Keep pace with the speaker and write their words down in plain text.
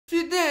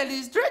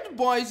Fidelis, Dread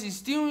Boys is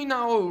still in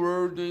our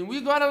world and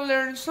we gotta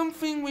learn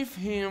something with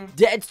him.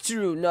 That's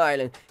true,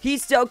 Noylan.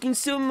 He's talking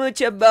so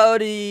much about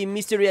the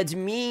mystery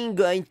admin,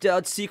 going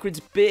out secret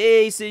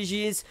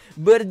passages,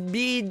 but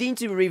he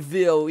didn't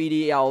reveal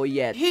it all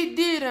yet. He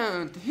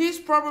didn't. He's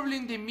probably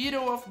in the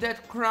middle of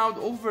that crowd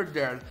over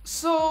there.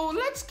 So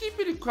let's keep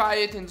it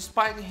quiet and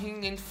spy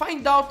him and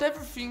find out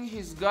everything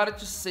he's got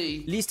to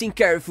say. Listen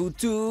careful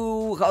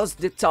to how's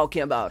the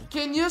talking about.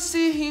 Can you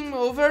see him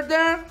over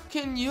there?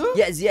 Can you?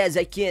 Yes,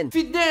 I can.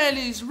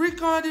 Fidelis,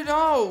 record it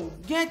all.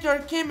 Get your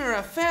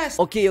camera fast.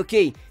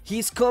 Okay,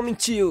 he's coming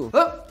to you.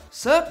 Oh,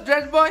 sup,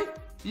 Dread Boy?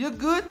 You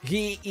good?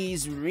 He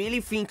is really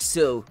think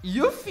so.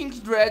 You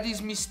think Dread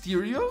is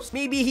mysterious?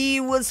 Maybe he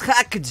was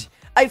hacked.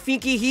 I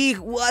think he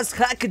was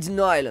hacked,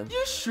 Noylan.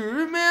 You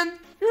sure, man?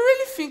 You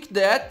really think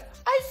that?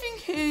 I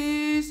think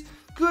he is.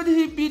 Could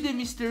he be the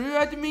mystery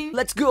admin?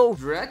 Let's go.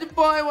 Dread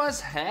Boy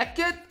was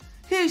hacked?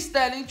 He's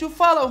telling to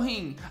follow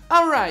him.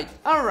 Alright,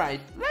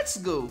 let's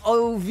go.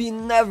 Oh, we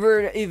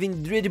never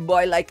even dread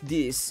boy like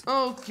this.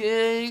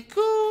 Okay,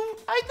 cool.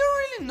 I don't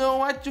really know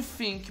what to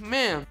think,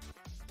 man.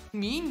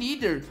 Me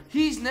neither.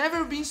 He's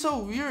never been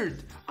so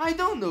weird. I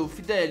don't know,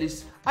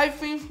 Fidelis. I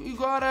think we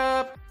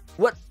gotta...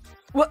 What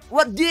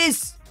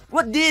this?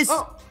 What this?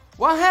 Oh,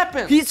 what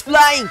happened? He's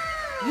flying.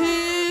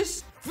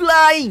 He's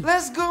flying.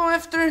 Let's go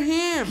after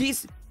him.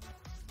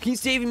 He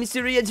saved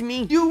mystery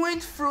admin. You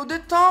went through the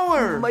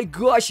tower. Oh my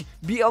gosh,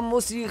 be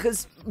almost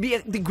has be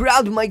at the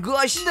ground. My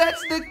gosh,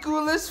 that's the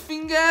coolest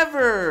thing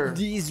ever.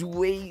 This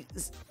way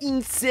is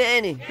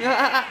insane.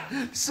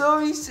 So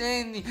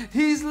insane.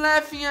 He's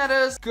laughing at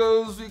us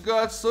cause we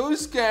got so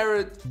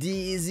scared.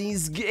 This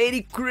is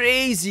getting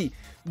crazy.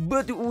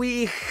 But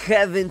we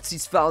haven't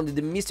found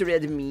the mystery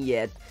admin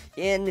yet,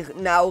 and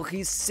now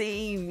he's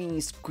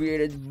saving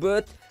Squared,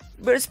 but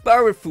it's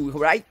powerful,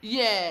 right?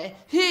 Yeah,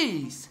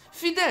 he is.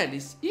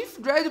 Fidelis, if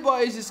Dread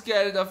Boy is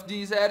scared of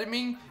this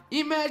admin,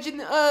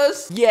 imagine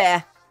us.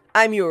 Yeah,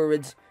 I'm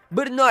worried.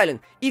 But Noylan,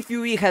 if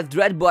we have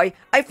Dread Boy,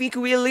 I think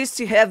we at least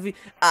have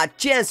a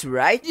chance,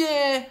 right?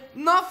 Yeah,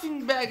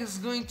 nothing bad is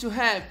going to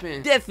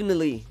happen.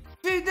 Definitely.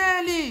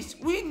 Fidelis,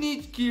 we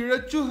need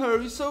Kira to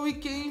hurry so we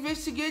can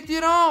investigate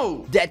it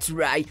all. That's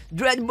right,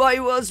 Dread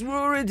Boy was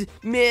worried,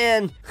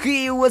 man.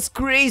 He was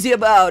crazy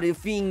about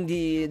it,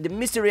 the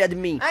mystery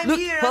admin. I'm Look,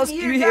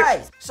 here,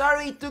 guys.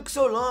 Sorry it took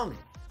so long,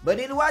 but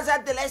it was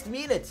at the last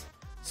minute.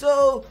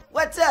 So,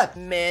 what's up?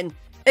 Man,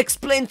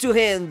 explain to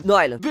him,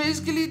 Noylan.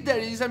 Basically, there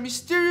is a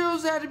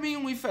mysterious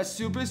admin with a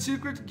super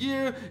secret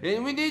gear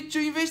and we need to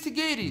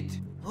investigate it.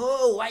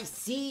 Oh, I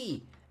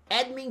see.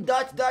 Admin ...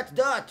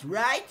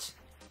 right?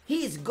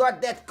 He's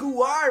got that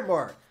cool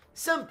armor.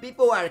 Some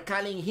people are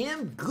calling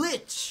him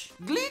Glitch.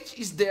 Glitch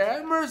is the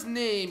armor's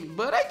name,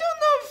 but I don't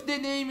know if the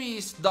name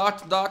is ...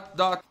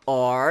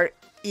 Or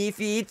if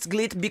it's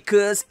Glitch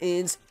because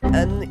it's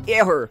an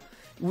error.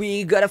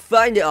 We gotta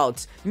find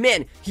out.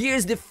 Man,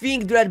 here's the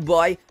thing, Dread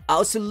Boy,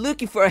 also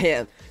looking for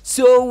him.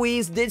 So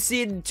we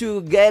decided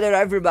to gather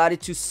everybody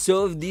to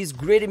solve this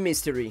great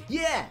mystery.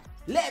 Yeah,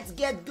 let's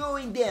get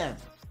going then.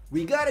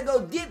 We gotta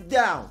go deep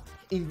down.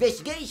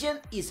 Investigation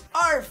is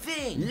our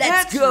thing.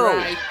 Let's go.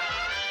 Right.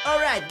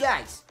 Alright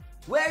guys,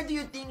 where do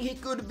you think he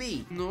could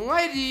be? No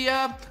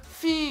idea.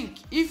 Think,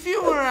 if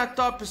you were a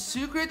top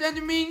secret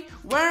admin,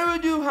 where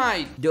would you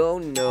hide?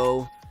 Don't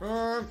know.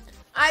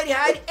 I'd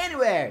hide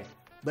anywhere.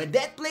 But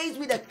that place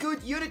with a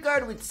cute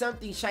unicorn with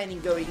something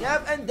shining going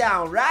up and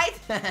down, right?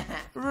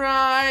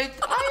 Right.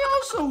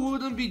 I also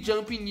wouldn't be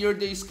jumping near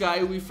the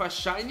sky with a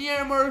shiny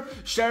armor,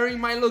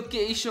 sharing my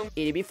location.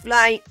 It'll be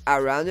flying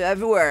around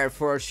everywhere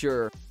for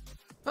sure.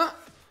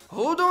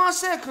 Hold on a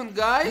second,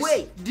 guys.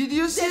 Wait, did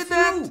you see that's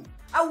that? you.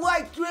 A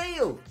white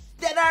trail.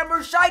 That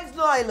armor shines,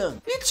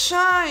 Noylan. It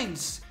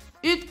shines.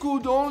 It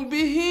could only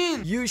be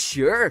him. You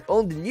sure?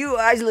 On the new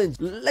island.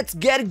 Let's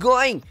get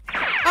going.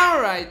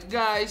 Alright,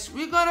 guys,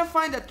 we gotta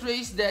find a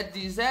trace that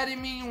this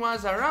admin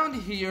was around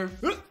here.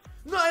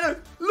 Noylan,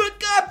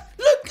 look up!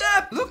 Look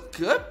up!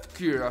 Look up,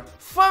 Kira.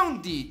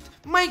 Found it.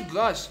 My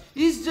gosh,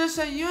 it's just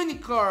a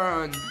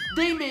unicorn.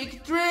 They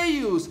make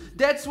trails.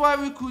 That's why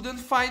we couldn't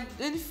find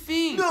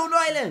anything. No,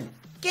 Noylan,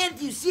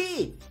 can't you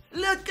see?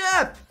 Look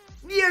up!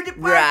 Near the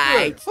parkour!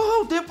 Right.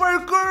 Oh, the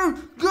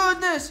parkour!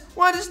 Goodness,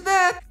 what is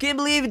that? Can't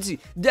believe it.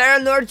 There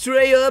another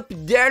trail up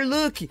there,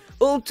 look,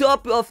 on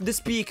top of the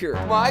speaker.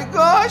 My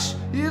gosh,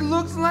 it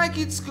looks like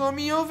it's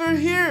coming over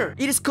here.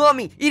 It is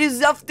coming. It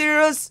is after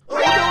us. Oh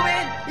no,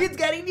 man! It's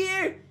getting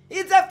near!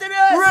 It's after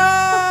us!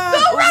 Run!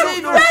 No,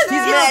 run!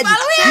 He's mad.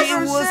 He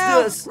was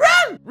us.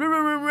 Run!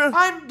 Run.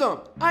 I'm done.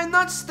 I'm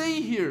not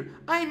staying here.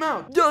 I'm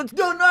out. Don't.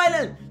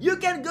 Noylan, you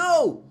can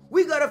go!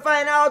 We gotta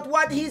find out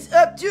what he's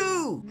up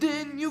to!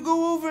 Then you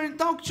go over and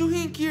talk to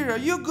him, Kira.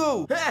 You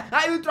go.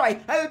 I will try.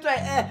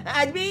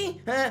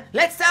 Admin,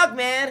 let's talk,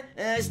 man.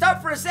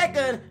 Stop for a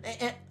second.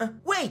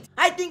 Wait,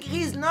 I think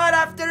he's not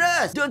after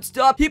us. Don't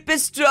stop. He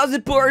passed through the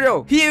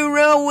portal. He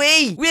ran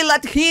away. We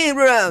let him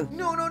run.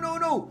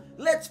 No.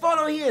 Let's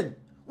follow him.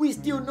 We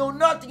still know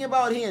nothing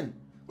about him.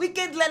 We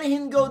can't let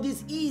him go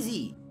this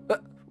easy.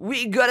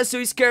 We got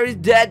so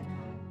scared that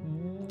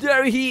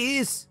There he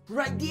is!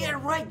 Right there,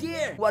 right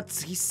there!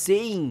 What's he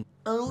saying?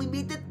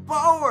 Unlimited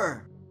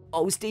power!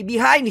 I'll stay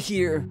behind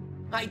here.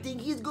 I think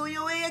he's going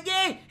away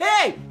again!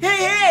 Hey! Hey,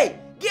 hey!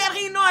 Get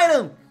him,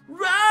 Noylan!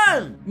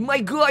 Run!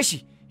 My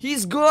gosh,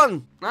 he's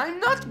gone!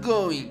 I'm not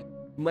going.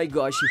 My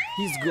gosh,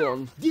 he's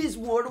gone. This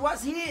world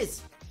was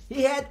his!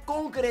 He had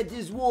conquered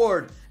this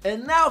world,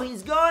 and now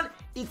he's gone,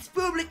 it's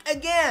public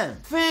again!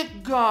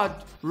 Thank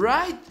God,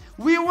 right?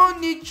 We won't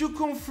need to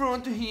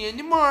confront him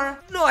anymore.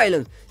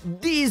 Noylan,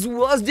 this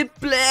was the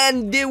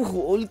plan the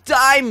whole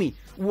time.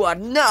 What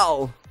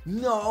now?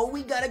 No,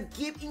 we gotta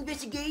keep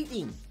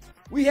investigating.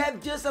 We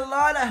have just a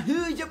lot of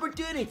huge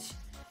opportunities.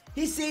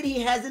 He said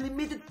he has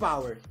unlimited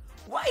power.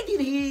 Why did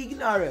he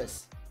ignore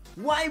us?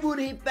 Why would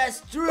he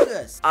pass through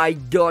us? I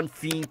don't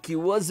think he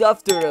was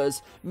after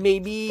us.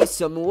 Maybe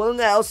someone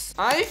else.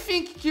 I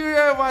think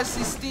Kira was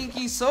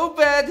stinking so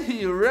bad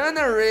he ran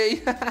away.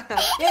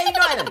 Hey,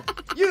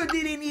 Noylan, you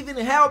didn't even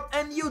help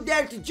and you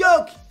dare to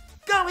joke.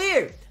 Come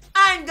here,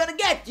 I'm gonna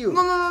get you.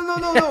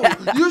 No.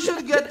 You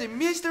should get the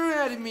Mr.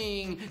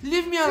 Admin.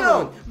 Leave me No,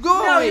 alone. Go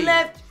no, away. he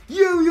left.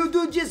 You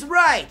do just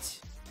right.